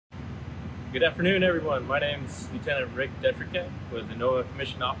Good afternoon, everyone. My name is Lieutenant Rick Detriquet with the NOAA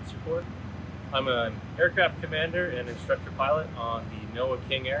Commissioned Officer Corps. I'm an aircraft commander and instructor pilot on the NOAA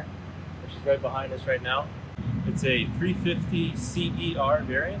King Air, which is right behind us right now. It's a 350 CER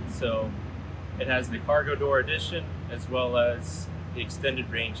variant, so it has the cargo door addition as well as the extended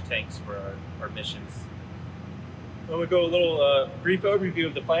range tanks for our missions. I'm going to go a little brief overview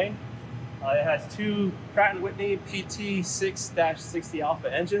of the plane. It has two Pratt & Whitney PT6-60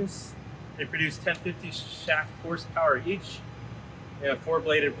 Alpha engines. They produce 1050 shaft horsepower each. They have four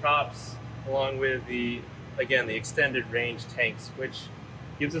bladed props along with the extended range tanks, which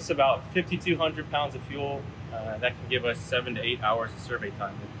gives us about 5,200 pounds of fuel. That can give us 7 to 8 hours of survey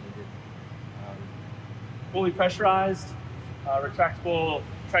time if needed. Fully pressurized, retractable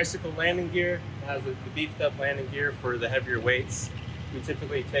tricycle landing gear. It has the beefed up landing gear for the heavier weights. We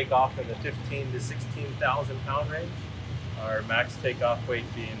typically take off in the 15 to 16,000 pound range. Our max takeoff weight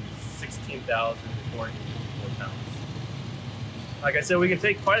being 16,454 pounds. Like I said, we can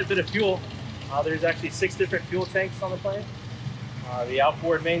take quite a bit of fuel. There's actually 6 different fuel tanks on the plane. The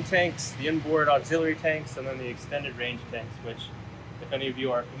outboard main tanks, the inboard auxiliary tanks, and then the extended range tanks, which, if any of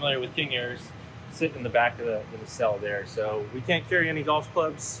you are familiar with King Airs, sit in the back of the cell there. So we can't carry any golf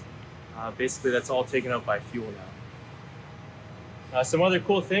clubs. Basically, that's all taken up by fuel now. Some other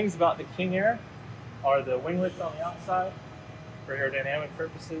cool things about the King Air are the winglets on the outside for aerodynamic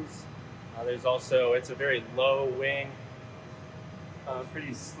purposes. There's also, it's a very low wing,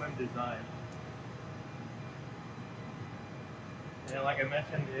 pretty slim design. And like I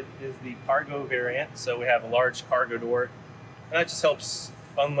mentioned, it is the cargo variant, so we have a large cargo door. And that just helps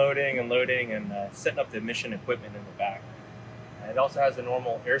unloading and loading and setting up the mission equipment in the back. It also has a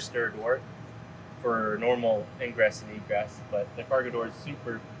normal air stir door for normal ingress and egress, but the cargo door is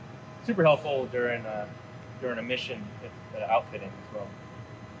super helpful during a mission outfitting as well.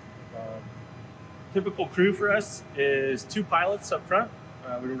 Typical crew for us is 2 pilots up front.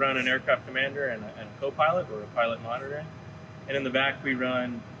 We run an aircraft commander and a co-pilot or a pilot monitoring. And in the back we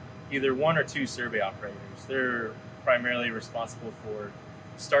run either 1 or 2 survey operators. They're primarily responsible for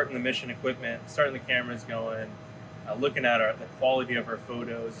starting the mission equipment, starting the cameras going, looking at the quality of our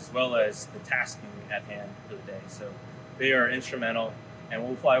photos, as well as the tasking at hand for the day. So they are instrumental, and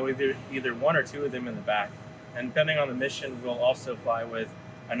we'll fly with either 1 or 2 of them in the back. And depending on the mission, we'll also fly with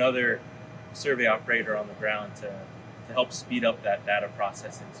another survey operator on the ground to help speed up that data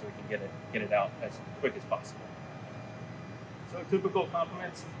processing so we can get it out as quick as possible. So typical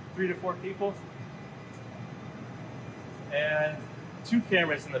complements, 3 to 4 people. And 2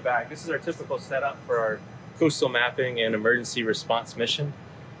 cameras in the back. This is our typical setup for our coastal mapping and emergency response mission.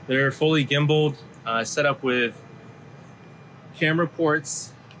 They're fully gimbaled, set up with camera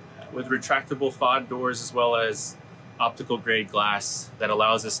ports with retractable FOD doors, as well as optical grade glass that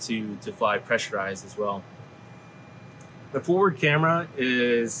allows us to fly pressurized as well. The forward camera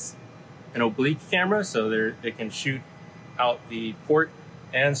is an oblique camera, so they can shoot out the port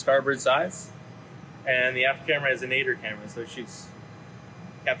and starboard sides. And the aft camera is a nadir camera, so it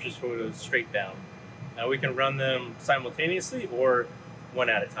captures photos straight down. Now we can run them simultaneously or one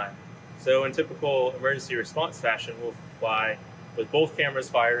at a time. So in typical emergency response fashion, we'll fly with both cameras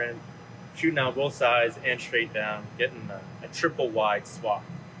firing, shooting out both sides and straight down, getting a triple wide swath,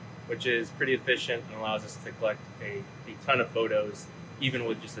 which is pretty efficient and allows us to collect a ton of photos, even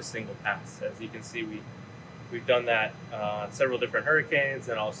with just a single pass. As you can see, we've done that on several different hurricanes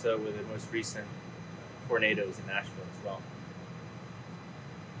and also with the most recent tornadoes in Nashville as well.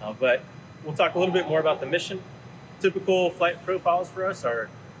 But we'll talk a little bit more about the mission. Typical flight profiles for us are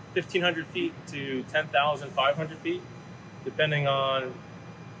 1,500 feet to 10,500 feet, depending on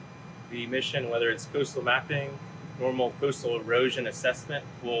the mission, whether it's coastal mapping, normal coastal erosion assessment.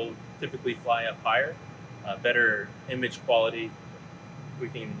 We'll typically fly up higher, better image quality.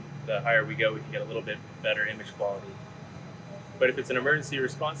 The higher we go, we can get a little bit better image quality. But if it's an emergency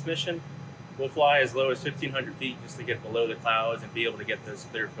response mission, we'll fly as low as 1,500 feet just to get below the clouds and be able to get those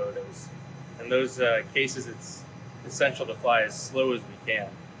clear photos. In those cases, it's essential to fly as slow as we can.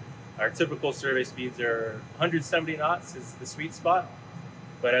 Our typical survey speeds are 170 knots is the sweet spot,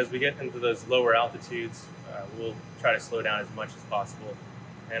 but as we get into those lower altitudes, we'll try to slow down as much as possible.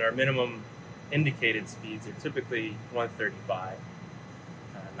 And our minimum indicated speeds are typically 135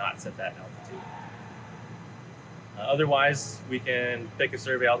 knots at that altitude. Otherwise, we can pick a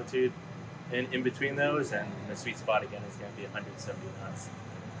survey altitude in between those, and the sweet spot again is going to be 170 knots.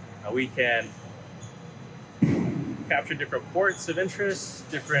 We can capture different ports of interest,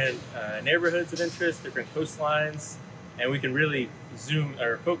 different neighborhoods of interest, different coastlines, and we can really zoom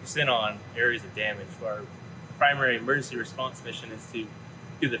or focus in on areas of damage. Our primary emergency response mission is to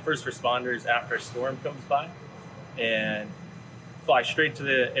be the first responders after a storm comes by and fly straight to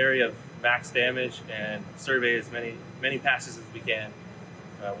the area of max damage and survey as many passes as we can.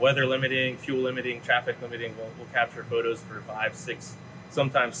 Weather limiting, fuel limiting, traffic limiting. We'll capture photos for 5, 6,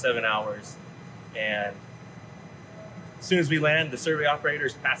 sometimes 7 hours. And as soon as we land, the survey operator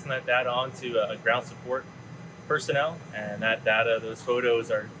is passing that data on to ground support personnel, and that data, those photos,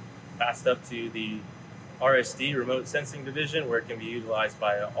 are passed up to the RSD, Remote Sensing Division, where it can be utilized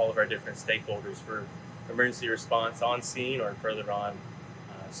by all of our different stakeholders for emergency response on scene or further on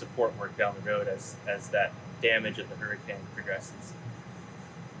support work down the road as that damage of the hurricane progresses.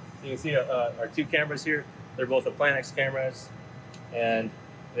 You can see our 2 cameras here. They're both the Planex cameras, and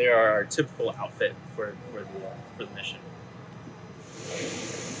they are our typical outfit for the mission.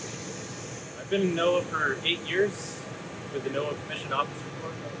 I've been in NOAA for 8 years with the NOAA Commissioned Officer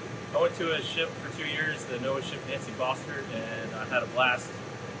Corps. I went to a ship for 2 years, the NOAA ship Nancy Foster, and I had a blast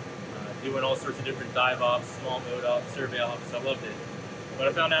doing all sorts of different dive ops, small mode ops, survey ops. I loved it. But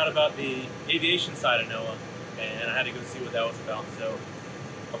I found out about the aviation side of NOAA, and I had to go see what that was about. So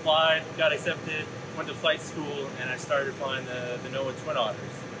applied, got accepted, went to flight school, and I started flying the NOAA Twin Otters,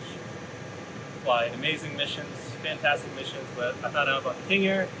 which fly amazing missions, fantastic missions. But I found out about the King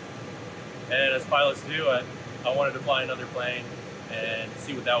Air, and as pilots do, I wanted to fly another plane and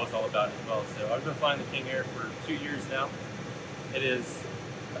see what that was all about as well. So I've been flying the King Air for 2 years now. It is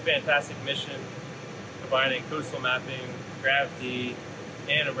a fantastic mission, combining coastal mapping, gravity,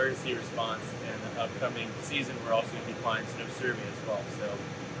 and emergency response. And the upcoming season, we're also going to be flying snow survey as well. So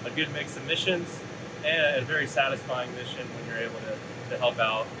a good mix of missions and a very satisfying mission when you're able to help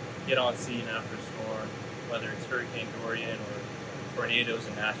out, get on scene after a storm, whether it's Hurricane Dorian or tornadoes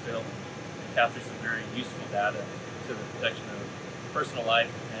in Nashville, and capture some very useful data to the protection of personal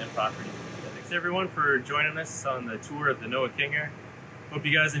life and property. Thanks everyone for joining us on the tour of the NOAA King Air. Hope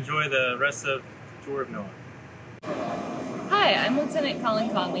you guys enjoy the rest of the tour of NOAA. Hi, I'm Lieutenant Colin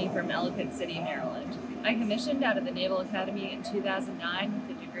Conley from Ellicott City, Maryland. I commissioned out of the Naval Academy in 2009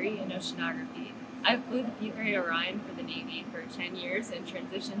 with a degree in oceanography. I flew the P-3 Orion for the Navy for 10 years and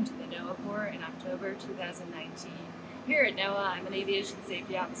transitioned to the NOAA Corps in October 2019. Here at NOAA, I'm an aviation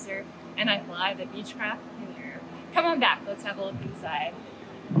safety officer, and I fly the Beechcraft King Air. Come on back, let's have a look inside.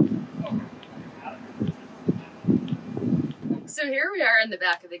 So here we are in the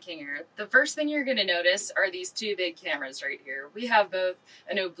back of the King Air. The first thing you're going to notice are these 2 big cameras right here. We have both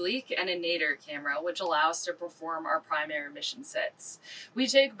an oblique and a nadir camera, which allow us to perform our primary mission sets. We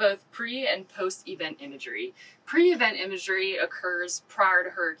take both pre and post-event imagery. Pre-event imagery occurs prior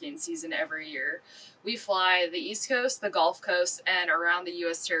to hurricane season every year. We fly the East Coast, the Gulf Coast, and around the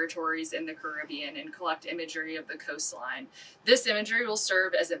U.S. territories in the Caribbean and collect imagery of the coastline. This imagery will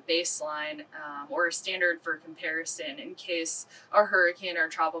serve as a baseline or a standard for comparison in case a hurricane or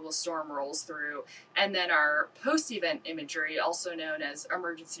tropical storm rolls through. And then our post-event imagery, also known as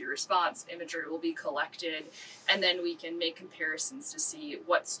emergency response imagery, will be collected, and then we can make comparisons to see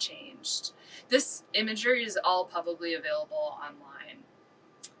what's changed. This imagery is all publicly available online.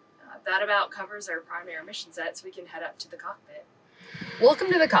 That about covers our primary mission set, so we can head up to the cockpit.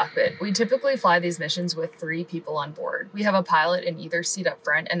 Welcome to the cockpit. We typically fly these missions with 3 people on board. We have a pilot in either seat up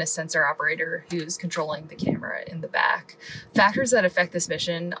front and a sensor operator who's controlling the camera in the back. Factors that affect this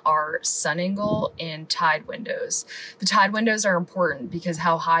mission are sun angle and tide windows. The tide windows are important because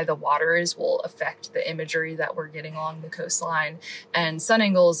how high the water is will affect the imagery that we're getting along the coastline. And sun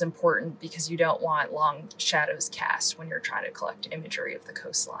angle is important because you don't want long shadows cast when you're trying to collect imagery of the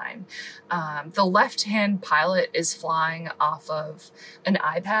coastline. The left-hand pilot is flying off of an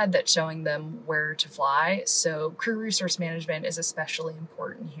iPad that's showing them where to fly. So crew resource management is especially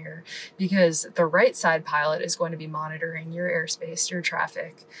important here because the right side pilot is going to be monitoring your airspace, your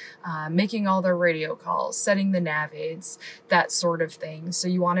traffic, making all their radio calls, setting the nav aids, that sort of thing. So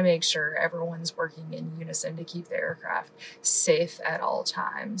you want to make sure everyone's working in unison to keep the aircraft safe at all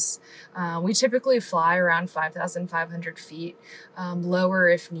times. We typically fly around 5,500 feet, lower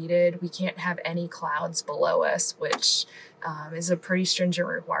if needed. We can't have any clouds below us, which is a pretty stringent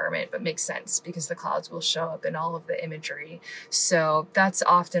requirement, but makes sense because the clouds will show up in all of the imagery. So that's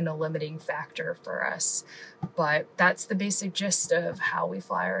often a limiting factor for us. But that's the basic gist of how we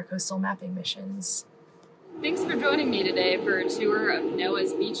fly our coastal mapping missions. Thanks for joining me today for a tour of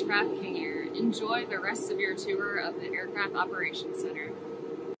NOAA's Beechcraft King Air. Enjoy the rest of your tour of the Aircraft Operations Center.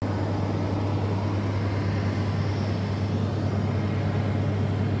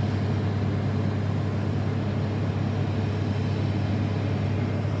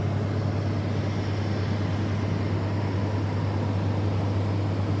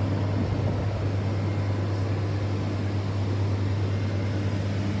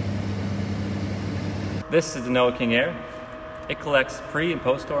 This is the NOAA King Air. It collects pre- and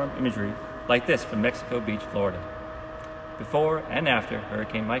post-storm imagery like this from Mexico Beach, Florida, before and after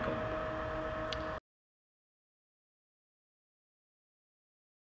Hurricane Michael.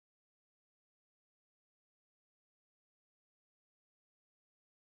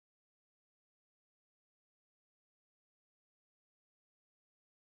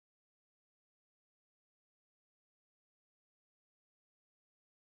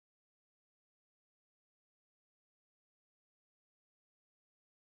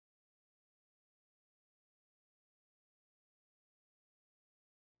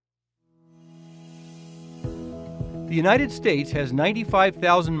 The United States has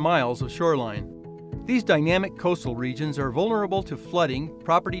 95,000 miles of shoreline. These dynamic coastal regions are vulnerable to flooding,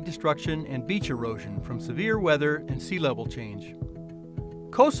 property destruction, and beach erosion from severe weather and sea level change.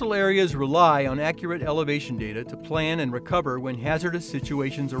 Coastal areas rely on accurate elevation data to plan and recover when hazardous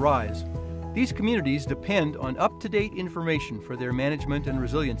situations arise. These communities depend on up-to-date information for their management and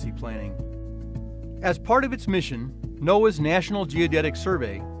resiliency planning. As part of its mission, NOAA's National Geodetic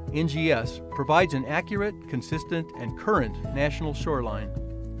Survey, NGS, provides an accurate, consistent, and current national shoreline.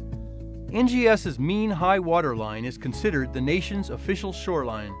 NGS's mean high water line is considered the nation's official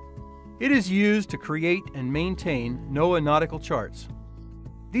shoreline. It is used to create and maintain NOAA nautical charts.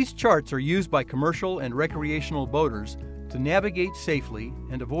 These charts are used by commercial and recreational boaters to navigate safely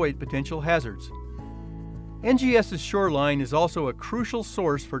and avoid potential hazards. NGS's shoreline is also a crucial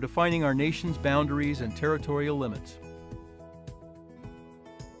source for defining our nation's boundaries and territorial limits.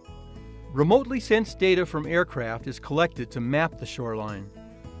 Remotely sensed data from aircraft is collected to map the shoreline.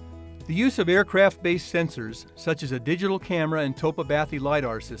 The use of aircraft-based sensors, such as a digital camera and topobathy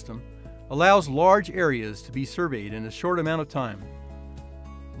LiDAR system, allows large areas to be surveyed in a short amount of time.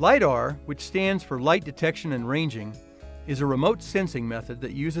 LiDAR, which stands for Light Detection and Ranging, is a remote sensing method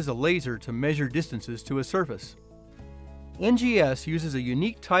that uses a laser to measure distances to a surface. NGS uses a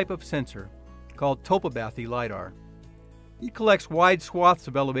unique type of sensor called topobathy LiDAR. It collects wide swaths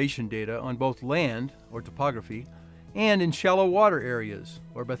of elevation data on both land, or topography, and in shallow water areas,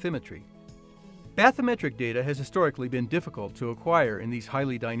 or bathymetry. Bathymetric data has historically been difficult to acquire in these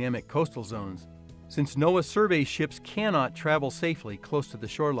highly dynamic coastal zones, since NOAA survey ships cannot travel safely close to the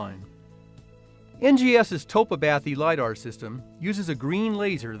shoreline. NGS's topobathy LiDAR system uses a green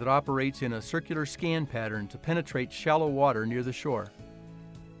laser that operates in a circular scan pattern to penetrate shallow water near the shore.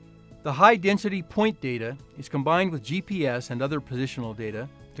 The high-density point data is combined with GPS and other positional data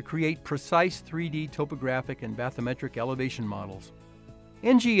to create precise 3D topographic and bathymetric elevation models.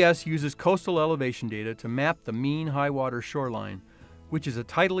 NGS uses coastal elevation data to map the mean high-water shoreline, which is a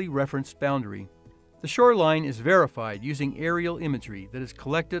tidally referenced boundary. The shoreline is verified using aerial imagery that is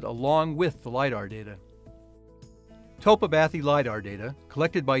collected along with the LiDAR data. Topobathy LiDAR data,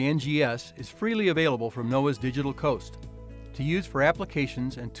 collected by NGS, is freely available from NOAA's Digital Coast, to use for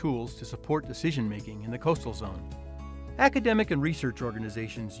applications and tools to support decision-making in the coastal zone. Academic and research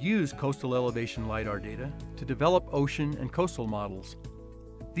organizations use coastal elevation LiDAR data to develop ocean and coastal models.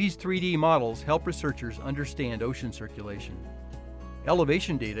 These 3D models help researchers understand ocean circulation.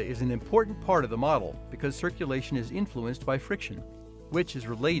 Elevation data is an important part of the model because circulation is influenced by friction, which is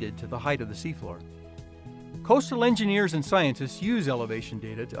related to the height of the seafloor. Coastal engineers and scientists use elevation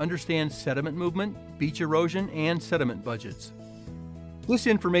data to understand sediment movement, beach erosion, and sediment budgets. This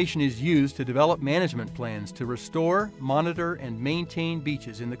information is used to develop management plans to restore, monitor, and maintain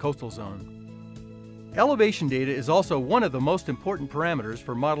beaches in the coastal zone. Elevation data is also one of the most important parameters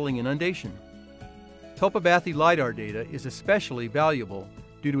for modeling inundation. Topobathy LiDAR data is especially valuable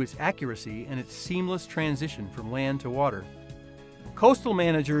due to its accuracy and its seamless transition from land to water. Coastal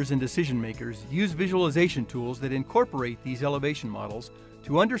managers and decision makers use visualization tools that incorporate these elevation models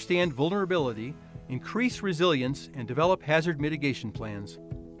to understand vulnerability, increase resilience, and develop hazard mitigation plans.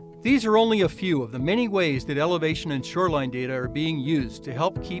 These are only a few of the many ways that elevation and shoreline data are being used to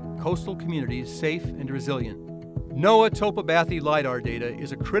help keep coastal communities safe and resilient. NOAA topobathy LiDAR data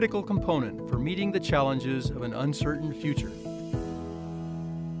is a critical component for meeting the challenges of an uncertain future.